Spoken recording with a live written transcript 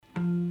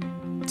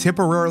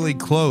temporarily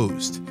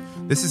closed.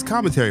 This is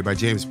commentary by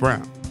James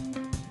Brown.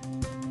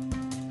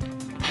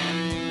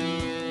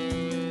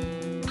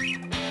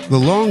 The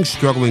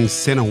long-struggling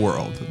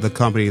Cineworld, the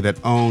company that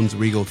owns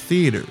Regal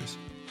Theaters,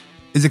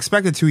 is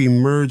expected to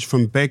emerge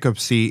from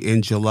bankruptcy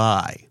in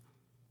July.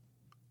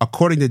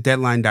 According to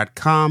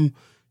Deadline.com,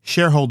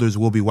 shareholders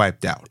will be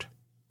wiped out.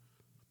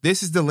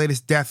 This is the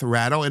latest death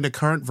rattle in the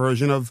current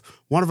version of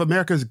one of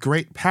America's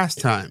great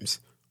pastimes,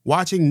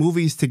 watching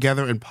movies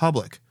together in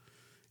public.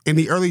 In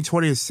the early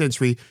 20th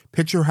century,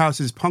 picture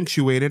houses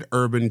punctuated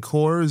urban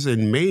cores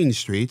and main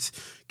streets,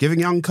 giving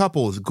young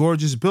couples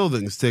gorgeous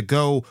buildings to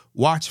go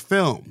watch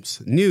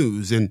films,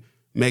 news, and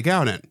make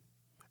out in.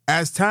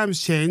 As times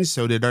changed,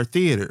 so did our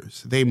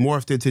theaters. They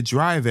morphed into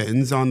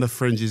drive-ins on the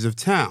fringes of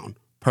town,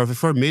 perfect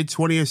for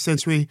mid-20th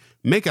century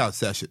makeout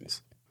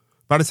sessions.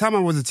 By the time I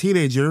was a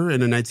teenager in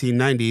the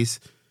 1990s,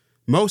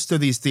 most of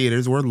these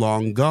theaters were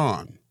long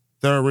gone.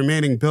 The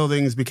remaining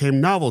buildings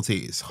became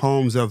novelties,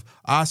 homes of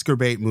Oscar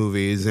bait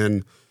movies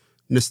and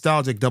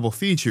nostalgic double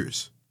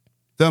features.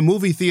 The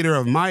movie theater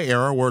of my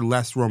era were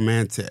less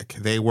romantic.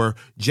 They were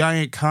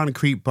giant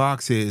concrete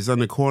boxes on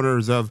the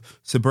corners of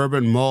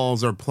suburban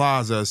malls or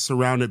plazas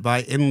surrounded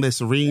by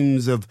endless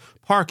reams of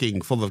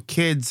parking full of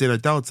kids and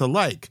adults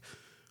alike,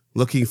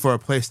 looking for a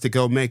place to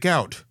go make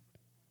out.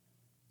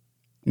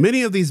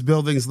 Many of these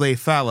buildings lay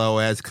fallow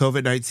as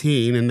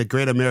COVID-19 and the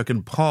great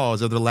American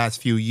pause of the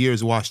last few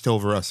years washed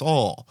over us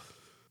all.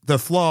 The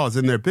flaws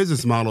in their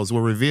business models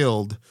were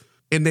revealed,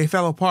 and they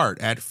fell apart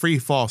at free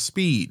fall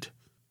speed.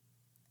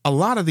 A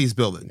lot of these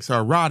buildings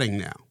are rotting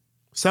now,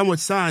 some with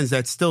signs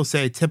that still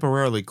say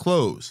temporarily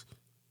closed.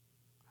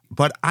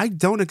 But I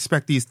don't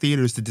expect these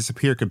theaters to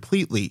disappear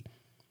completely.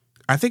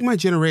 I think my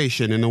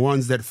generation and the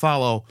ones that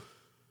follow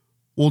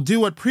will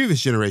do what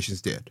previous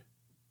generations did.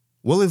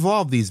 We'll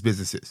evolve these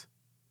businesses.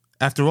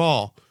 After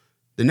all,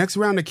 the next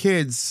round of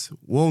kids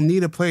will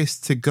need a place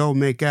to go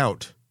make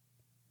out.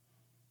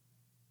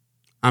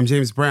 I'm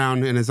James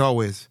Brown, and as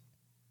always,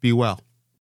 be well.